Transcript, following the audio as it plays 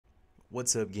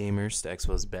What's up, gamers?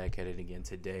 Staxwell's back at it again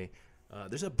today.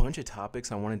 There's a bunch of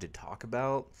topics I wanted to talk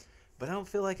about, but I don't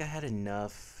feel like I had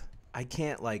enough. I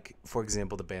can't, like, for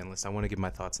example, the ban list. I want to give my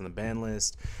thoughts on the ban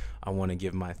list. I want to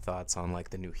give my thoughts on, like,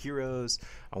 the new heroes.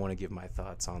 I want to give my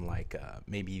thoughts on, like,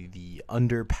 maybe the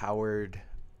underpowered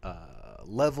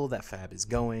level that Fab is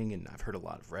going, and I've heard a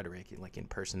lot of rhetoric, like, in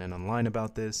person and online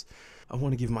about this. I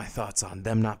want to give my thoughts on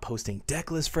them not posting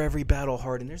deck lists for every battle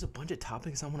hard, and there's a bunch of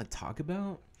topics I want to talk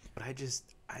about. But I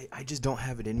just don't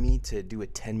have it in me to do a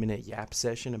 10-minute yap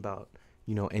session about,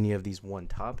 any of these one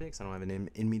topics. I don't have it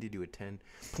in me to do a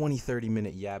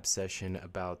 30-minute yap session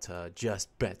about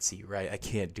just Betsy, right? I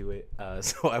can't do it.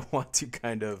 So I want to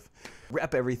kind of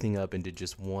wrap everything up into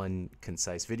just one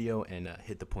concise video and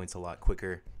hit the points a lot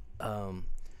quicker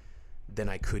than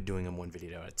I could doing them one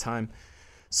video at a time.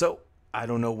 So I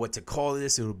don't know what to call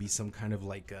this. It'll be some kind of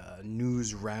like a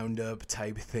news roundup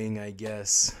type thing, I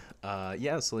guess.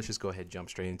 So let's just go ahead and jump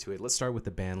straight into it. Let's start with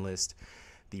the ban list.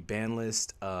 The ban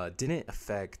list didn't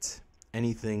affect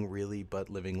anything really but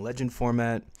Living Legend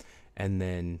format. And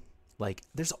then, like,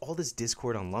 there's all this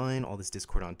Discord online, all this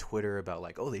Discord on Twitter about,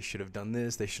 like, oh, they should have done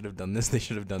this, they should have done this, they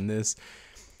should have done this.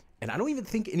 And I don't even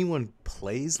think anyone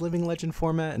plays Living Legend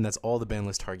format, and that's all the ban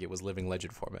list target was Living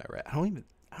Legend format, right? I don't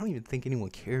even think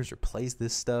anyone cares or plays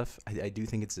this stuff. I do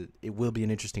think it will be an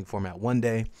interesting format one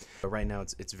day, but right now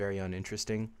it's very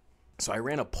uninteresting. So I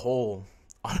ran a poll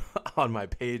on my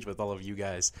page with all of you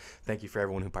guys. Thank you for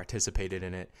everyone who participated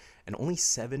in it. And only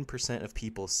 7% of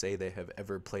people say they have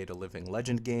ever played a Living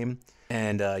Legend game.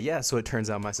 And so it turns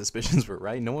out my suspicions were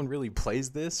right. No one really plays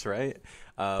this, right?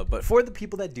 But for the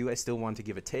people that do, I still want to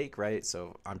give a take, right?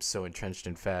 So I'm so entrenched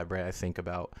in Fab, right? I think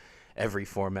about every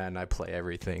format and I play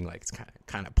everything. Like, it's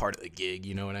kind of part of the gig,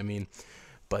 you know what I mean?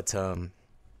 But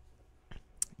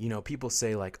people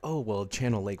say, like, oh, well,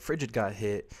 Channel Lake Frigid got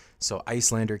hit, so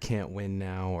Icelander can't win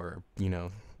now, or,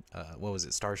 what was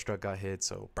it, Starstruck got hit,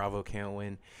 so Bravo can't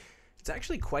win. It's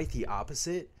actually quite the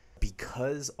opposite.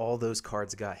 Because all those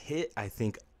cards got hit, I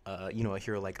think, a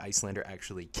hero like Icelander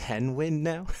actually can win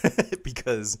now.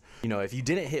 Because, if you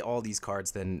didn't hit all these cards,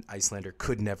 then Icelander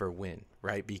could never win,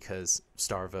 right? Because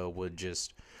Starvo would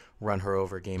just run her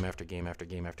over game after game after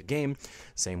game after game.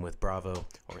 Same with Bravo,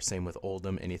 or same with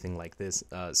Oldham, anything like this.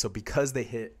 So because they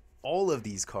hit all of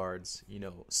these cards,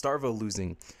 Starvo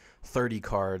losing 30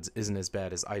 cards isn't as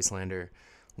bad as Icelander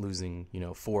losing,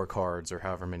 4 cards or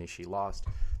however many she lost.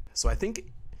 So I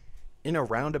think in a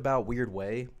roundabout weird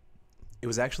way, it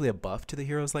was actually a buff to the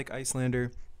heroes like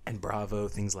Icelander and Bravo,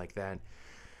 things like that.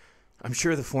 I'm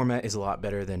sure the format is a lot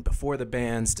better than before the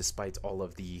bans, despite all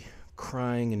of the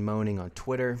crying and moaning on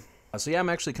Twitter. I'm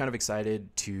actually kind of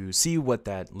excited to see what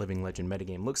that Living Legend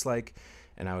metagame looks like,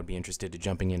 and I would be interested to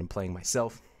jumping in and playing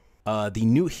myself. The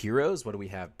new heroes, what do we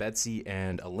have? Betsy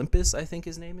and Olympus, I think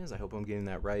his name is. I hope I'm getting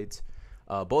that right.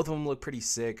 Both of them look pretty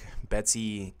sick.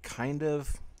 Betsy kind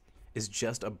of is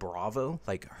just a Bravo.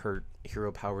 Like, her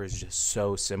hero power is just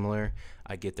so similar.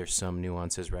 I get there's some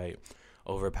nuances, right?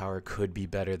 Overpower could be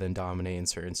better than Dominate in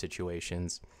certain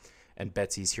situations. And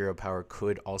Betsy's hero power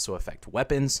could also affect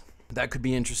weapons. That could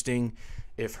be interesting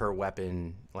if her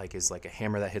weapon is like a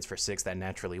hammer that hits for 6 that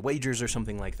naturally wagers or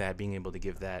something like that. Being able to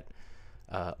give that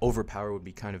overpower would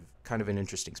be kind of an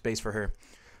interesting space for her.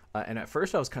 And at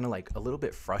first I was kind of like a little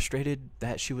bit frustrated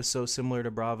that she was so similar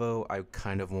to Bravo. I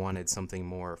kind of wanted something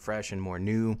more fresh and more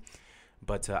new.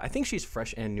 But I think she's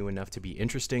fresh and new enough to be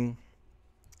interesting.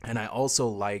 And I also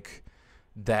like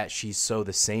that she's so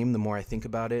the same the more I think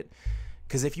about it.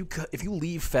 Because if you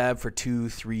leave Fab for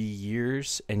 2-3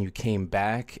 years and you came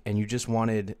back and you just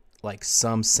wanted like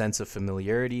some sense of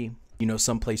familiarity,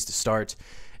 some place to start,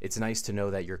 it's nice to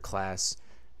know that your class,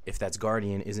 if that's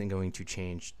Guardian, isn't going to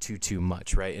change too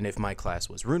much, right? And if my class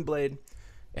was Runeblade,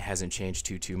 it hasn't changed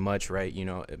too much, right?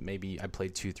 Maybe I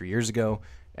played 2-3 years ago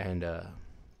and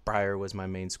Briar was my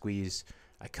main squeeze.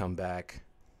 I come back.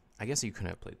 I guess you couldn't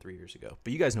have played 3 years ago,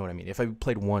 but you guys know what I mean. If I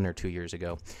played 1 or 2 years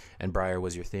ago and Briar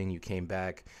was your thing, you came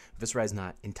back. Viscerai's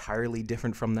not entirely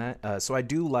different from that. So I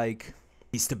do like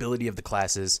the stability of the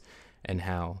classes and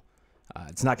how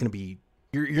it's not going to be,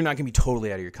 you're not going to be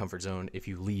totally out of your comfort zone if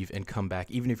you leave and come back.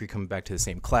 Even if you're coming back to the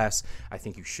same class, I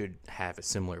think you should have a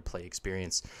similar play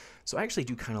experience. So I actually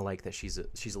do kind of like that she's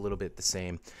a little bit the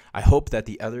same. I hope that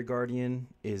the other Guardian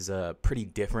is pretty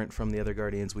different from the other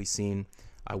Guardians we've seen.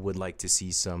 I would like to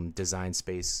see some design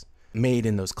space made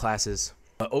in those classes.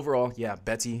 Overall, yeah,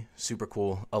 Betsy, super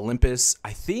cool. Olympus,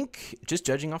 I think, just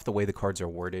judging off the way the cards are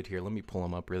worded here, let me pull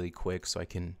them up really quick so I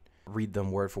can read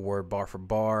them word for word, bar for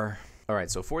bar. All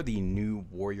right, so for the new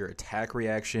warrior attack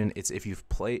reaction, it's if you've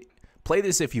play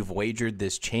this if you've wagered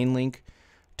this chain link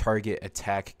target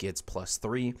attack gets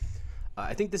 +3.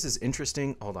 I think this is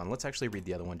interesting. Hold on, let's actually read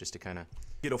the other one just to kind of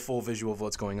get a full visual of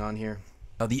what's going on here.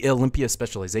 The Olympia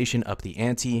specialization up the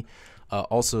ante.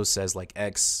 Also says like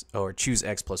X or choose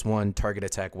X +1, target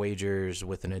attack wagers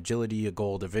with an agility, a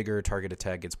gold, a vigor, target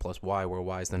attack gets +Y, where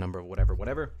Y is the number of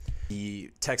whatever.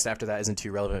 The text after that isn't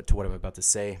too relevant to what I'm about to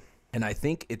say. And I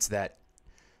think it's that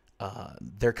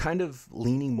they're kind of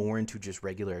leaning more into just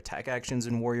regular attack actions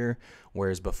in Warrior,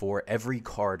 whereas before every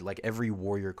card, like every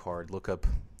Warrior card, look up,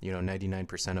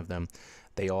 99% of them,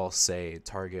 they all say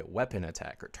target weapon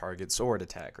attack or target sword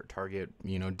attack or target,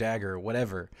 dagger,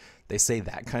 whatever. They say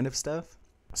that kind of stuff.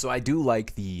 So I do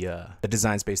like the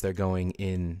design space they're going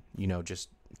in, just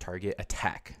target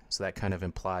attack. So that kind of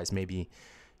implies maybe,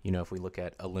 if we look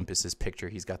at Olympus's picture,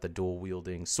 he's got the dual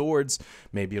wielding swords.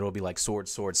 Maybe it'll be like sword,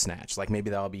 snatch. Like maybe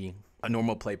that'll be a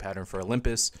normal play pattern for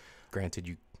Olympus.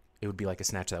 Granted, it would be like a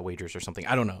snatch that wagers or something.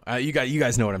 I don't know. You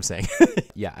guys know what I'm saying.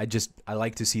 Yeah, I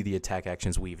like to see the attack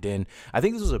actions weaved in. I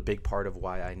think this was a big part of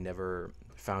why I never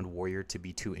found Warrior to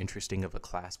be too interesting of a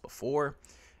class before.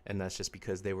 And that's just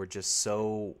because they were just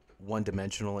so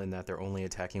one-dimensional in that they're only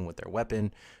attacking with their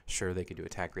weapon. Sure, they could do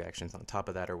attack reactions on top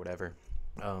of that or whatever.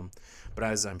 But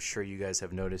as I'm sure you guys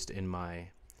have noticed in my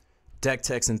deck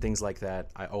techs and things like that,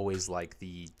 I always like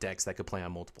the decks that could play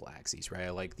on multiple axes, right? I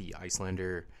like the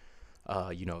Icelander,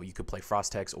 you could play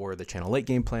Frost Hex or the Channel Late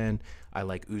Game Plan. I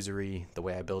like Uzuri, the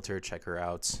way I built her, check her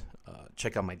out.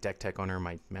 Check out my deck tech on her,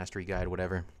 my mastery guide,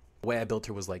 whatever. The way I built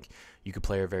her was like, you could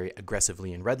play her very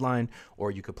aggressively in Redline,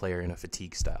 or you could play her in a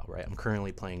fatigue style, right? I'm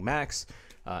currently playing Max,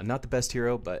 not the best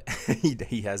hero, but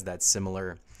he has that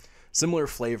similar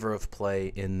flavor of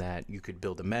play in that you could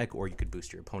build a mech or you could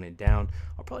boost your opponent down.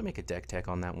 I'll probably make a deck tech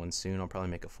on that one soon. I'll probably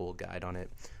make a full guide on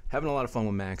it. Having a lot of fun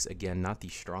with Max. Again, not the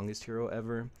strongest hero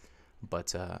ever,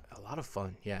 but a lot of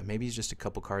fun. Yeah, maybe he's just a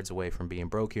couple cards away from being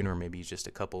broken, or maybe he's just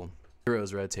a couple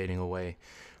heroes rotating away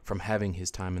from having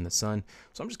his time in the sun.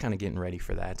 So I'm just kind of getting ready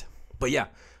for that. But yeah,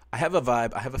 I have a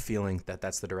vibe. I have a feeling that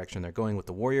that's the direction they're going with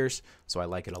the Warriors, so I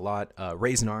like it a lot.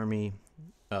 Raise an army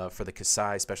for the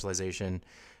Kasai specialization.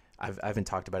 I haven't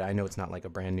talked about it. I know it's not like a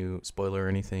brand new spoiler or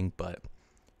anything, but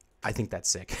I think that's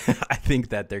sick. I think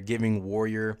that they're giving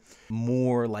Warrior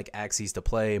more like axes to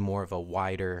play, more of a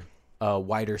wider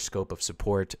scope of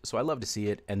support. So I love to see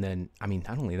it. And then,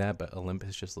 not only that, but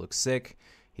Olympus just looks sick.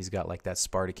 He's got like that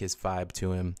Spartacus vibe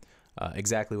to him.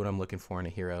 Exactly what I'm looking for in a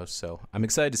hero. So I'm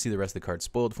excited to see the rest of the cards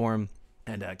spoiled for him,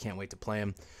 and I can't wait to play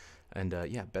him. And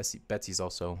yeah, Betsy's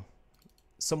also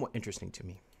somewhat interesting to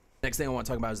me. Next thing I want to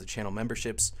talk about is the channel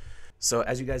memberships. So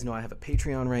as you guys know, I have a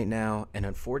Patreon right now, and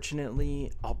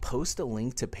unfortunately, I'll post a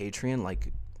link to Patreon.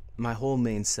 Like, my whole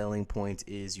main selling point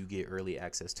is you get early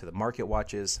access to the market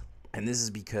watches, and this is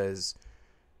because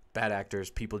bad actors,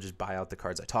 people just buy out the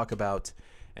cards I talk about,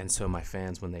 and so my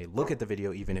fans, when they look at the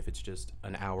video, even if it's just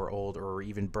an hour old or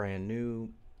even brand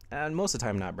new, and most of the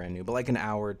time not brand new, but like an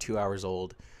hour, 2 hours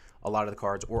old, a lot of the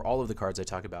cards or all of the cards I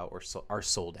talk about are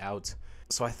sold out.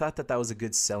 So I thought that was a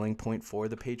good selling point for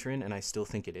the Patreon, and I still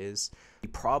think it is. The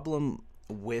problem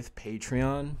with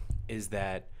Patreon is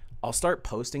that I'll start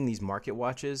posting these market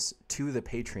watches to the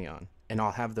Patreon, and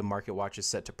I'll have the market watches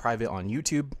set to private on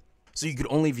YouTube. So you could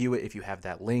only view it if you have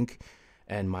that link.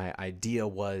 And my idea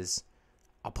was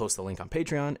I'll post the link on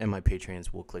Patreon, and my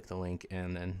Patreons will click the link,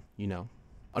 and then,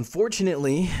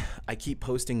 Unfortunately, I keep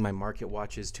posting my market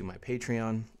watches to my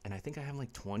Patreon, and I think I have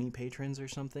like 20 patrons or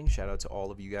something. Shout out to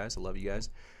all of you guys. I love you guys.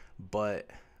 But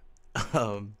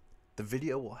the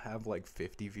video will have like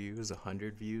 50 views,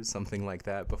 100 views, something like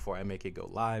that before I make it go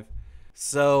live.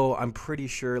 So I'm pretty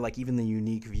sure like even the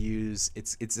unique views,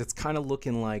 it's kind of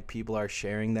looking like people are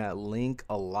sharing that link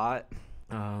a lot.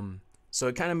 So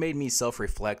it kind of made me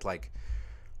self-reflect, like,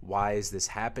 why is this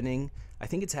happening? I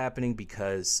think it's happening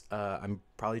because I'm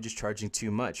probably just charging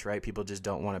too much, right? People just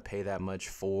don't want to pay that much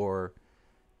for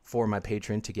my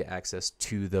patron to get access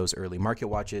to those early market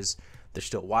watches. They're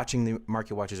still watching the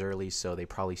market watches early, so they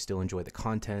probably still enjoy the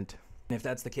content. And if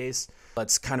that's the case,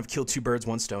 let's kind of kill two birds,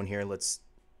 one stone here. Let's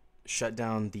shut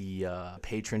down the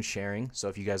patron sharing. So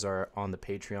if you guys are on the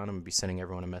Patreon, I'm going to be sending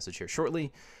everyone a message here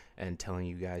shortly and telling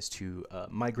you guys to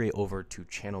migrate over to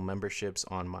channel memberships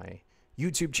on my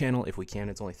YouTube channel if we can.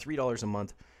 It's only $3 a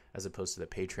month as opposed to the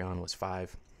Patreon was $5.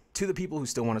 To the people who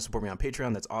still want to support me on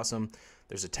Patreon, that's awesome.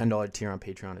 There's a $10 tier on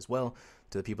Patreon as well.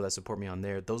 To the people that support me on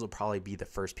there, those will probably be the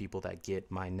first people that get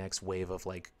my next wave of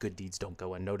like good deeds don't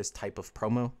go unnoticed type of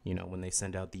promo. When they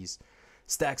send out these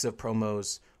stacks of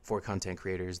promos for content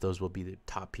creators, those will be the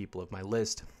top people of my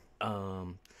list.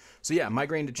 So yeah,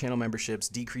 migrating to channel memberships,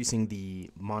 decreasing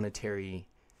the monetary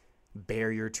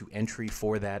barrier to entry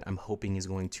for that, I'm hoping, is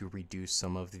going to reduce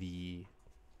some of the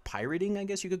pirating, I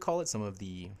guess you could call it, some of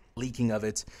the leaking of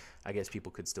it. I guess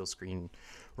people could still screen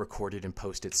record it and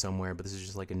post it somewhere, but this is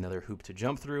just like another hoop to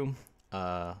jump through.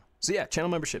 So yeah, channel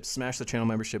membership, smash the channel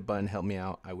membership button, help me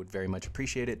out. I would very much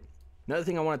appreciate it. Another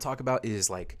thing I want to talk about is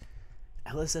like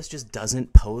LSS just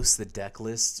doesn't post the deck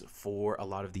lists for a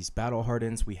lot of these battle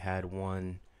hardens. We had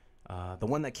one, the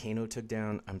one that Kano took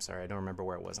down. I'm sorry, I don't remember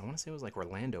where it was. I want to say it was like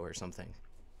Orlando or something.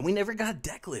 We never got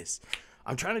deck lists.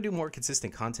 I'm trying to do more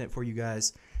consistent content for you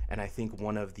guys, and I think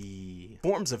one of the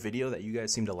forms of video that you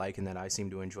guys seem to like and that I seem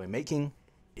to enjoy making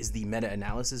is the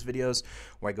meta-analysis videos,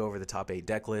 where I go over the top 8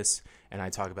 deck lists and I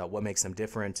talk about what makes them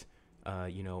different,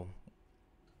 you know,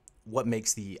 what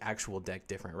makes the actual deck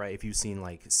different, right? If you've seen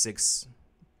like 6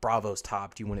 Bravos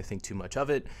topped, you wouldn't think too much of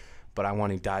it, but I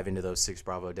want to dive into those 6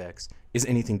 Bravo decks. Is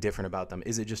anything different about them?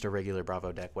 Is it just a regular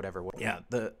Bravo deck? Whatever. Yeah,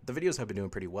 the videos have been doing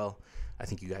pretty well. I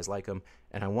think you guys like them,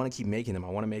 and I want to keep making them. I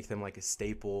want to make them like a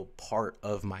staple part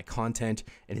of my content,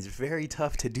 and it's very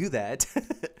tough to do that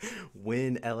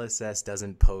when LSS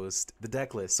doesn't post the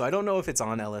deck list. So I don't know if it's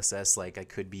on LSS. Like, I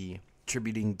could be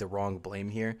attributing the wrong blame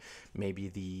here. Maybe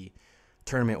the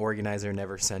tournament organizer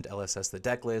never sent LSS the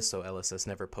deck list, so LSS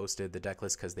never posted the deck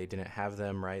list because they didn't have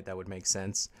them, right? That would make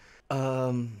sense.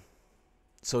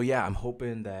 So yeah, I'm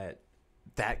hoping that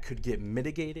that could get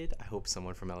mitigated. I hope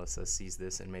someone from LSS sees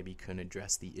this and maybe can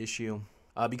address the issue.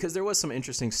 Because there was some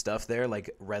interesting stuff there, like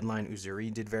Redline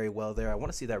Uzuri did very well there. I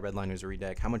want to see that Redline Uzuri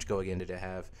deck. How much go again did it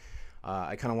have?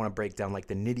 I kind of want to break down like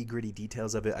the nitty-gritty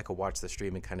details of it. I could watch the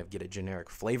stream and kind of get a generic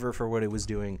flavor for what it was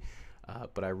doing.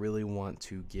 But I really want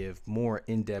to give more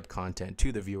in-depth content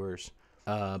to the viewers.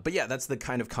 But yeah, that's the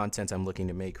kind of content I'm looking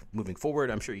to make moving forward.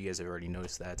 I'm sure you guys have already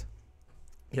noticed that.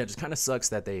 Yeah, it just kind of sucks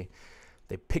that they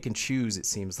pick and choose, it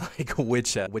seems like,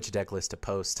 which deck list to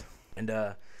post. And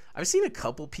I've seen a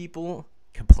couple people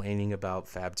complaining about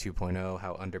Fab 2.0,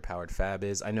 how underpowered Fab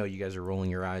is. I know you guys are rolling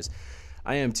your eyes.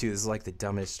 I am too. This is like the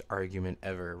dumbest argument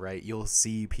ever, right? You'll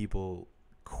see people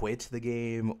quit the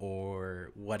game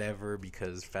or whatever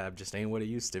because Fab just ain't what it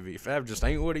used to be. Fab just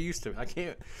ain't what it used to be.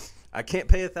 I can't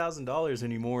pay $1,000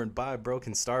 anymore and buy a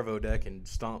broken Starvo deck and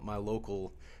stomp my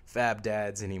local Fab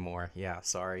dads anymore. Yeah,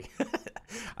 sorry.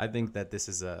 I think that this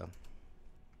is a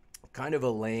kind of a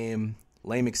lame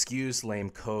excuse, lame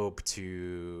cope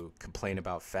to complain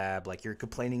about Fab. Like, you're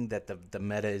complaining that the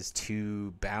meta is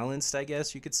too balanced, I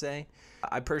guess you could say.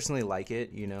 I personally like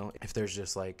it, you know, if there's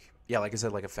just like, yeah, like I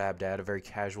said, like a Fab dad, a very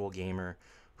casual gamer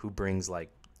who brings like,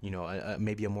 you know,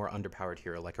 maybe a more underpowered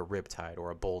hero like a Riptide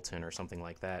or a Bolton or something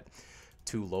like that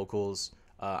to locals.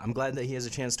 I'm glad that he has a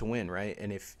chance to win, right?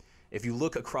 And if you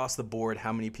look across the board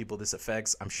how many people this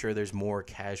affects, I'm sure there's more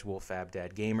casual Fab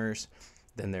dad gamers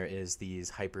than there is these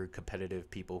hyper competitive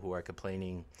people who are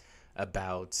complaining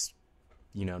about,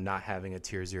 you know, not having a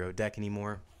tier 0 deck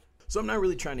anymore. So I'm not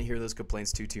really trying to hear those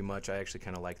complaints too much. I actually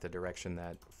kind of like the direction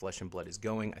that Flesh and Blood is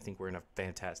going. I think we're in a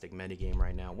fantastic metagame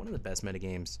right now. One of the best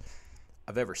metagames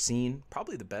I've ever seen.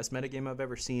 Probably the best metagame I've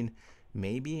ever seen.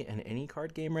 Maybe in any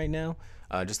card game right now.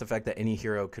 Just the fact that any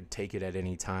hero could take it at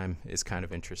any time is kind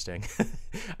of interesting.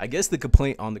 I guess the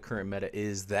complaint on the current meta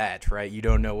is that, right? You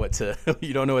don't know what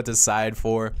to side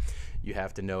for. You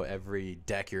have to know every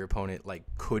deck your opponent like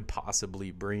could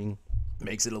possibly bring.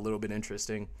 Makes it a little bit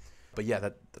interesting. But yeah,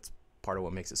 that's part of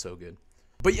what makes it so good.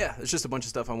 But yeah, it's just a bunch of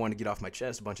stuff I wanted to get off my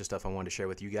chest, a bunch of stuff I wanted to share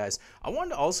with you guys. I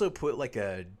wanted to also put like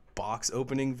a box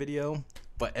opening video,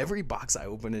 but every box I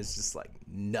open is just like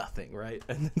nothing, right?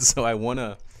 And so I won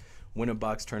a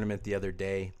box tournament the other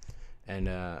day, and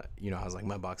you know, I was like,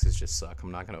 my boxes just suck.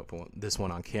 I'm not gonna open this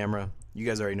one on camera. You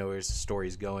guys already know where the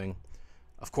story's going.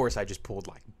 Of course, I just pulled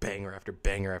like banger after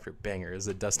banger after banger. It was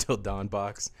a Dust Till Dawn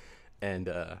box, and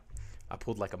I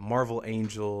pulled like a Marvel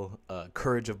Angel,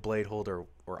 Courage of Bladeholder,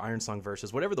 or Iron Song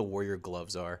Versus, whatever the Warrior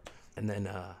gloves are. And then,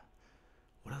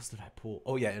 what else did I pull?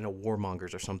 Oh yeah, and a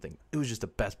Warmongers or something. It was just the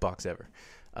best box ever.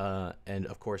 And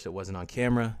of course, it wasn't on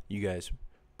camera. You guys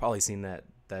probably seen that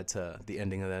the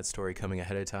ending of that story coming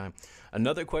ahead of time.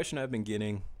 Another question I've been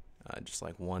getting, just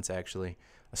like once actually,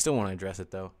 I still want to address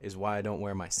it though, is why I don't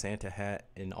wear my Santa hat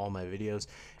in all my videos.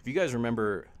 If you guys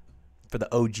remember, for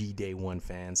the OG Day 1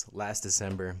 fans, last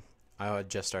December, I had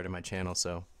just started my channel,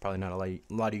 so probably not a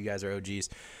lot of you guys are OGs.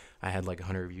 I had like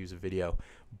 100 views a video,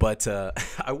 but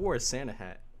I wore a Santa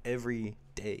hat every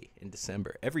day in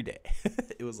December, every day.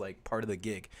 It was like part of the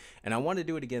gig, and I want to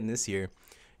do it again this year,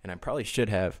 and I probably should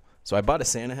have. So I bought a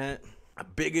Santa hat. A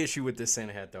big issue with this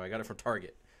Santa hat though, I got it from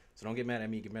Target, so don't get mad at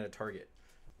me, get mad at Target.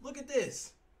 Look at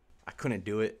this. I couldn't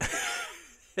do it.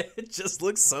 It just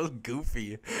looks so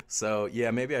goofy. So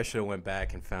yeah, maybe I should have went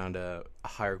back and found a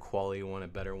higher quality one, a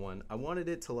better one. I wanted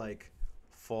it to like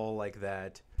fall like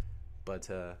that, but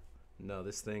no,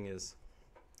 this thing is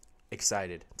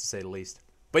excited to say the least.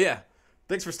 But yeah,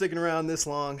 thanks for sticking around this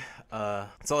long.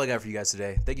 That's all I got for you guys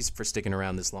today. Thank you for sticking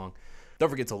around this long. Don't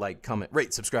forget to like, comment,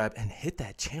 rate, subscribe, and hit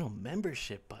that channel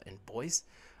membership button, boys.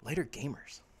 Later,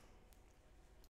 gamers.